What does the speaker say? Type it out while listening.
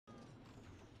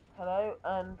Hello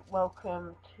and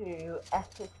welcome to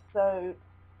episode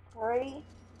 3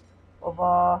 of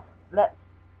our Let's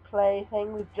Play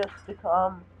thing. We've just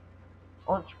become is it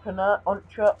entrepreneur?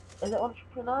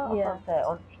 Yeah. I can't say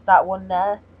it. That one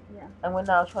there. Yeah. And we're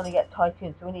now trying to get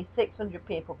Tycoon. So we need 600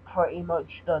 people, pretty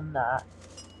much done that.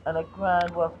 And a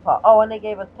grand worth of parts. Oh, and they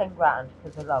gave us 10 grand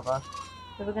because they love us.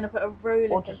 So we're going to put a roller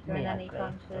Or just coaster me, in any actually.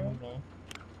 country. Only me.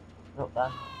 Not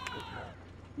that. Just me.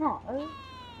 No.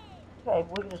 Okay,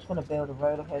 we're just going to build a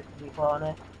roller coaster, to be quite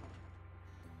honest.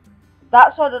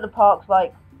 That side of the park's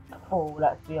like full,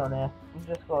 let's be honest. We've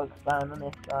just got to expand on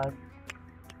this side.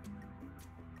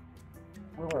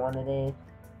 We want one of these.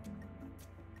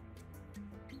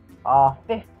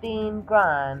 15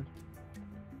 grand.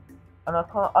 And I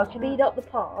can speed up the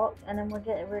park and then we'll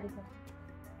get it really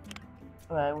fast.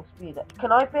 Okay, we'll speed it.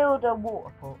 Can I build a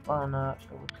waterfall? Oh no,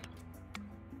 actually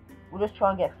we'll just try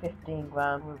and get 15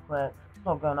 grand real quick. It's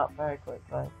not going up very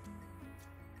quickly.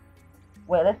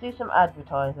 Wait, let's do some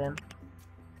advertising.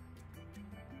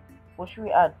 What should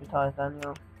we advertise,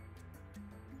 Daniel?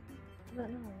 I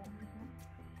don't know.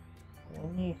 A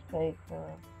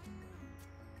newspaper.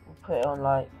 We'll put it on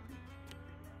like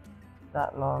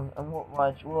that long. And what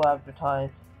rides we'll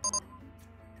advertise?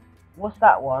 What's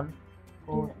that one?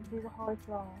 Do the high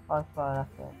flyer. High flyer,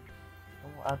 that's it.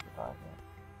 And we'll advertise it.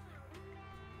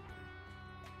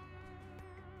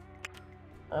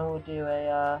 And we'll do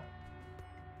a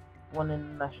one in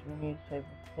the national newspaper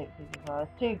for 655.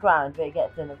 2 grand, but it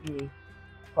gets in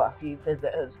quite a few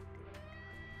visitors.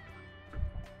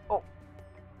 Oh.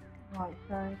 Right,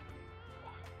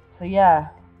 so yeah,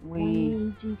 we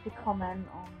need you to comment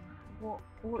on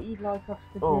what you'd like us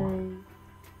to do,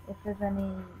 if there's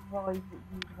any rides that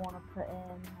you'd want to put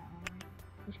in,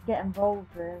 just get involved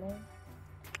really,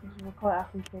 because we're quite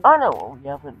happy to. I know what we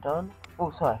haven't done.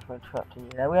 Oh, sorry for interrupting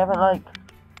you there. We haven't like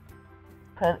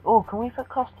can we put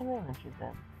custom images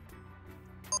in?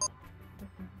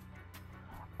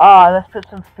 Let's put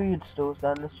some food stores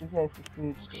then. Let's just go for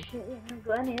food stores. Shit, we haven't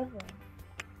got any of them.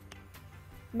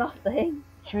 Nothing.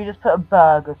 Should we just put a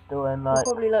burger store in, like?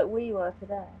 It's probably like we were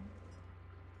today.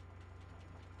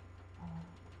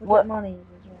 What money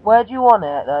as well. Where do you want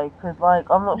it though? Because like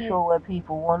I'm not sure where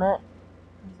people want it.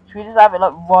 Should we just have it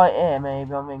like right here?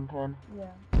 Maybe I'm thinking.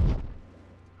 Yeah.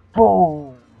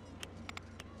 Boom.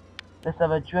 Let's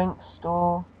have a drink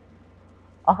store.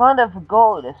 I kind of forgot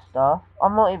all this stuff.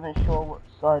 I'm not even sure what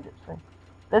side it's in.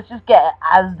 Let's just get it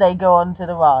as they go onto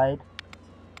the ride.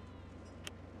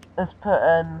 Let's put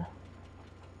in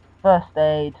first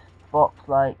aid box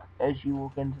like as you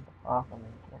walk into the park. I'm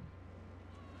thinking.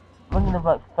 I'm thinking of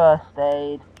like first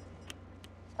aid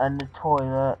and the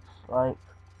toilets like.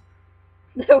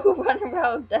 They will run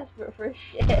around desperate for a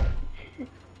shit.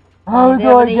 How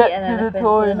do I get to the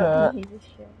toilet?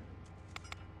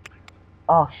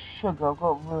 Oh, sugar, I've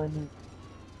got ruined.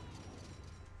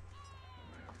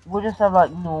 We'll just have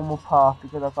like normal path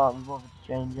because I can't be bothered to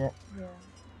change it. Yeah.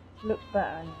 Looks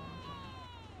better anyway.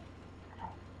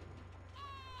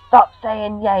 Stop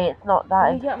saying yay, it's not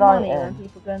that exciting. You get money when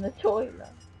people go in the toilet.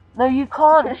 No, you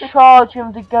can't charge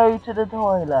them to go to the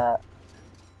toilet.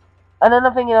 And then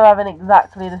I'm thinking of having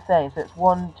exactly the same. So it's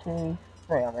 1, 2,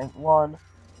 3, I think. 1,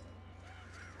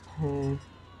 2,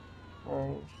 3.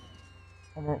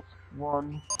 And it's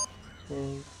 1,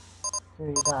 2,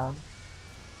 3 down.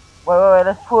 Wait,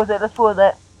 let's pause it.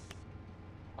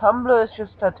 Tumblr has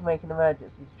just had to make an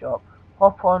emergency stop.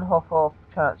 Hop on, hop off,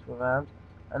 transfer round,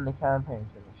 and the campaign's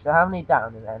finished. So how many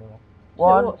down is it anyway?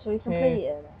 1, so we completed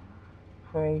it?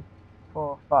 3,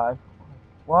 4, 5.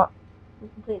 What? We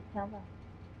completed the campaign?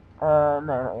 No,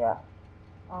 not yet.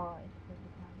 Oh, it's the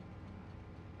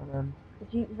campaign. And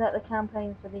then... Is that the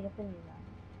campaign for the opinion now?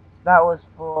 That was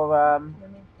for,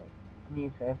 the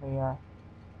newspaper, yeah.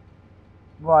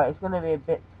 Right, it's gonna be a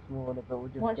bit smaller, but we'll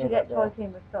just once you get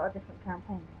Tycoon, we'll start a different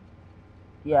campaign.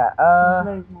 Yeah, There's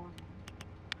loads more.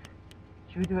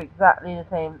 Should we do exactly the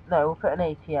same? No, we'll put an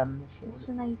ATM machine. What's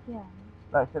an ATM?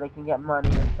 Like, so they can get money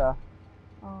and stuff.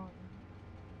 Oh.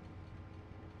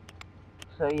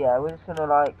 So yeah, we're just gonna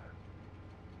like...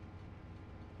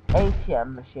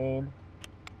 ATM machine.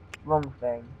 Wrong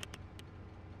thing.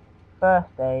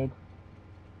 First aid.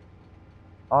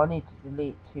 Oh, I need to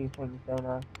delete 2 things, don't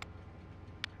I?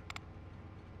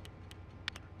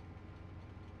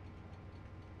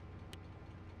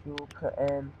 You will put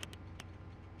in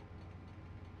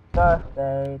first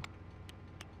aid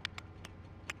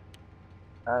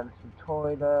and some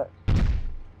toilets.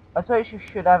 I suppose you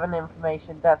should have an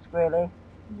information desk, really.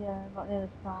 Yeah, like near the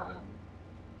start.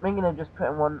 I'm gonna just put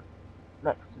in one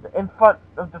next to in front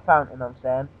of the fountain. I'm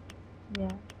saying.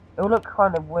 Yeah. It will look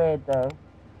kind of weird though.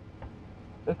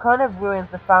 It kind of ruins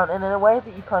the fountain in a way,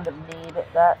 but you kind of need it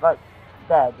there, like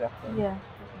there, do you reckon? Yeah.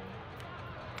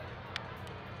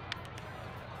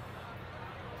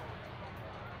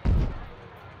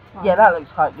 Yeah, that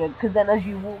looks quite good, because then as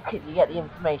you walk in, you get the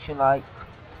information like,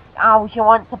 oh, you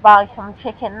want to buy some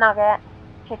chicken nuggets?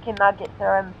 Chicken nuggets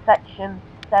are in section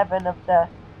 7 of the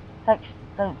section.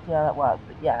 Don't see how that works,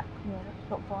 but yeah. Yeah, let's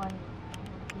stop buying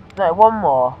it now. No, one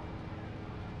more.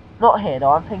 Not here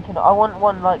though, I'm thinking, I want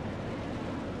one like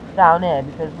down here,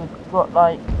 because we've got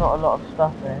like not a lot of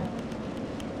stuff here.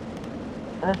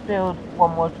 And let's build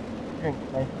one more drink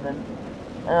place, and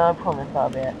I promise that'll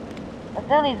be it. I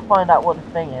still need to find out what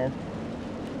the thing is.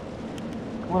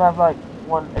 We'll have like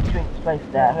a drinks place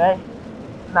there, okay?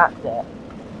 And that's it.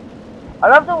 I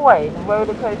love the way the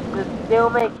roller coaster is still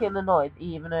making the noise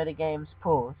even though the game's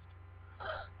paused.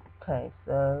 Okay,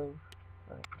 so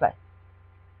play.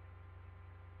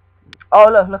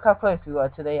 Oh look how close we were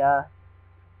to the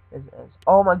visitors.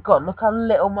 Oh my god, look how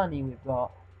little money we've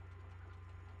got.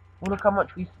 Well, look how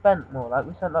much we spent more. Like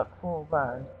we spent like 4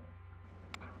 grand.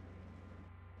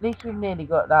 At least we've nearly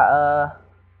got that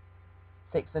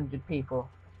 600 people.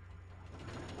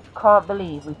 Can't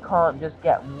believe we can't just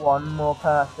get one more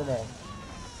person in.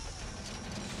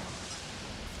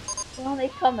 Why aren't they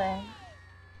coming?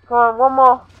 Come on, one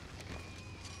more.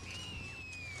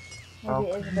 Maybe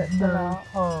it is a bit full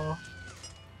out.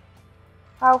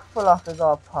 How full off is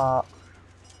our park?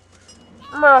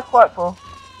 No, it's quite full.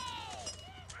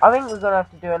 I think we're gonna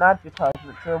have to do an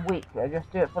advertisement for a week though.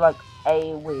 Just do it for like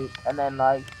a week and then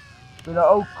like be like,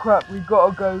 oh crap, we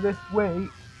gotta go this week.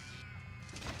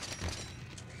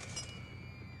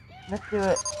 Let's do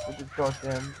it with the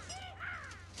Dodgers.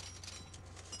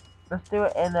 Let's do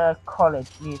it in a college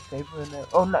newspaper.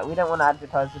 Oh no, we don't want to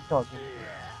advertise the Dodgers.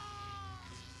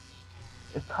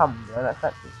 It's Tumblr, that's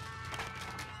actually.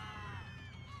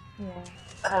 Yeah.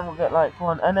 And then we'll get like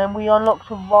one. And then we unlocked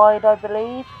a ride, I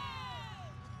believe.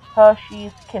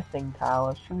 Hershey's Kissing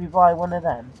Tower. Should we buy one of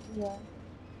them? Yeah.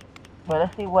 Well,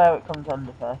 let's see where it comes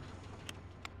under first.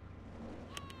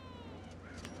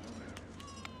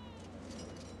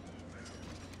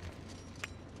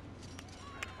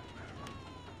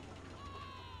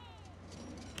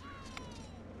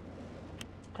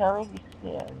 Tell me if you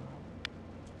see it.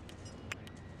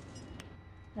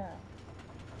 No.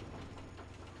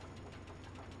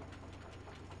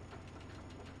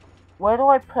 Where do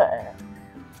I put it?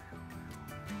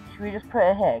 Should we just put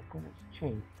it here because it's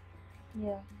cheap?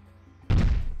 Yeah.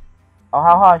 Oh,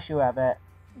 how high should we have it?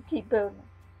 Keep building.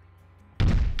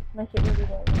 Make it really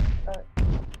low.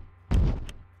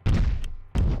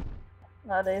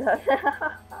 No, do that.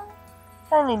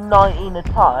 It's only 19 a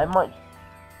time. Might.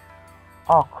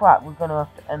 Oh crap! We're gonna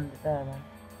have to end it there then.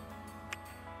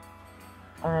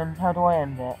 And then how do I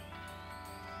end it?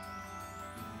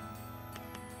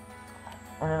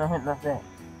 And then I think that's it.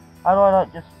 How do I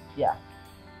like just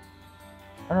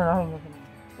And then I think I can,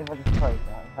 if I just close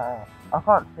that, is that it? I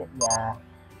can't sit. Yeah.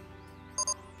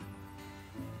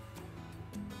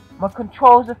 My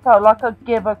controls have felt like a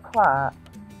give a clap.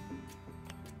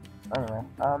 Anyway,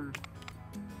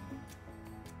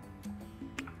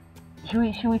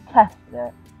 should we test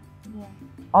it? Yeah.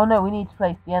 Oh no, we need to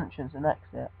place the entrance and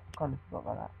exit. I kind of forgot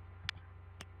about that.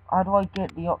 How do I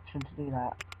get the option to do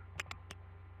that?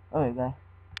 Oh, there we go.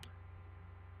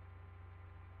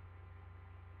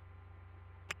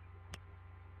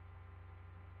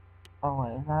 Oh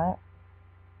wait, is that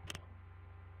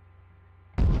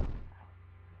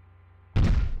it?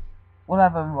 We'll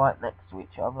have them right next to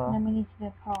each other. And then we need to do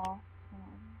a car.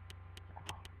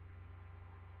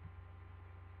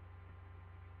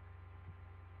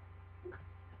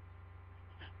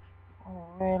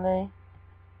 Oh really?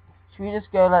 Should we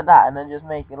just go like that and then just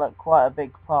make it like quite a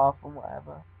big path and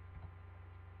whatever?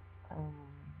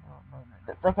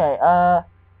 That's okay,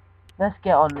 let's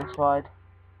get on this ride.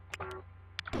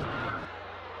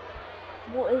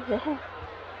 What is it?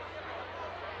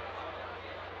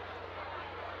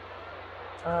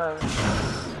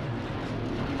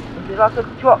 Is it like a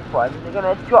drop ride? Is it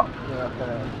gonna drop me or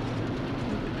something?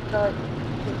 Like,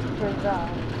 just goes out.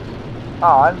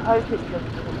 Oh, I hope it just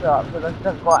doesn't go up because I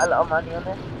spent quite a lot of money on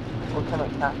it. Or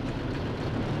something cash. Is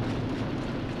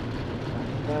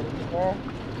there anything here?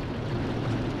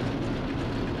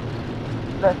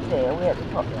 Let's see, are we at the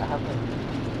top yet, have we?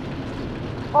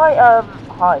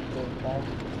 Hi, Tuesday.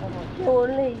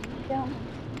 Surely, shall we?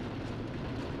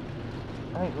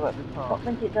 I think we're at the I top.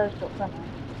 think it does drop down.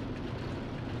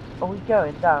 Are we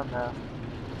going down now?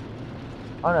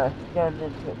 Oh no, it's going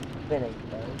into its spinning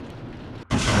phase.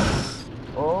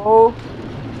 Oh!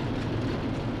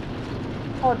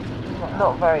 Oh,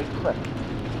 not very quick.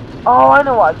 Oh, I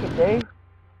know what I can do.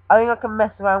 I think I can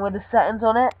mess around with the settings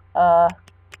on it.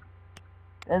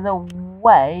 There's a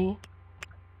way.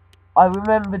 I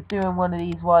remember doing one of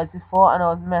these rides before, and I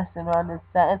was messing around with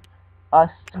settings. I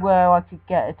swear I could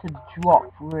get it to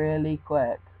drop really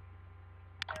quick.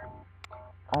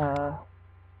 Oh,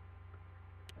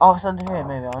 it's under here,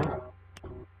 maybe, right?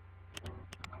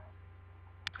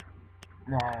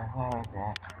 No, where is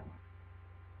it?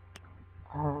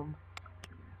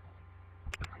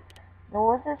 There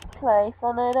was this place,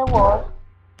 I know there was.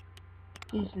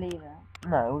 Just leave it.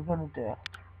 No, we're gonna do it.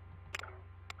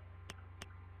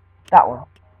 That one.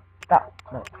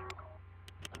 No.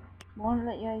 Won't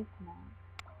let you open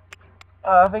it.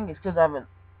 I think it's because I haven't,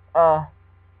 why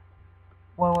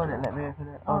won't it let me open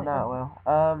it? Oh, now it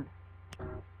will.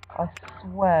 I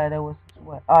swear there was this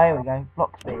way. Oh, here we go.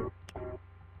 Block speed.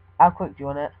 How quick do you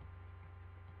want it?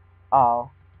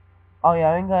 Oh. Oh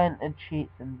yeah, I've been going and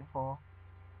cheats in before.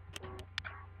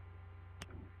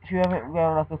 Should we have it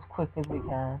going like as quick as we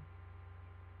can?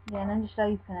 Yeah, and then just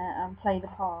open it and play the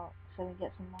part so we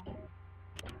get some money.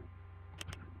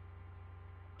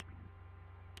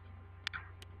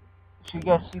 Should we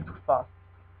go super fast?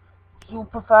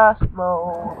 Super fast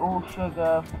mode, all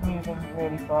sugar, moving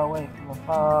really far away from the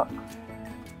park.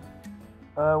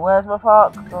 Where's my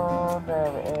park? Oh,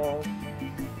 there it is.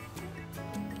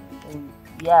 And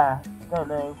yeah, don't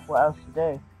know what else to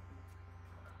do.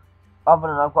 Other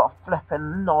than I've got a flippin'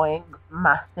 annoying,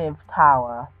 massive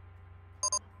tower.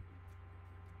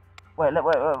 Wait, look,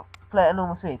 wait, play it at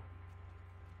normal speed.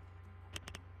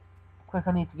 Quick,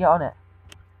 I need to get on it.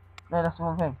 No, that's the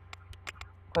wrong thing.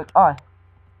 Quick, that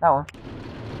one.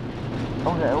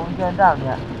 Oh yeah, are we going down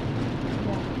yet?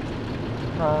 Yeah.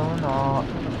 No, we're not.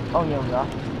 Oh yeah, we are.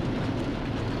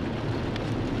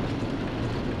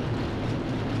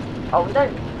 Oh, we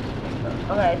don't.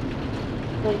 Okay.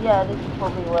 So yeah, this is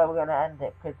probably where we're gonna end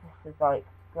it, because this is like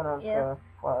going on for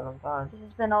quite a long time. This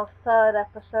has been our 3rd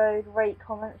episode. Rate,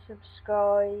 comment,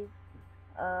 subscribe.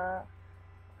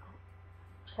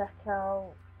 Check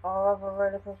out our other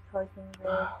Rollercoaster Tycoon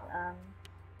vids, and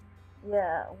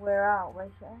yeah, we're out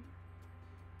basically.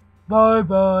 Bye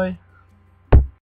bye.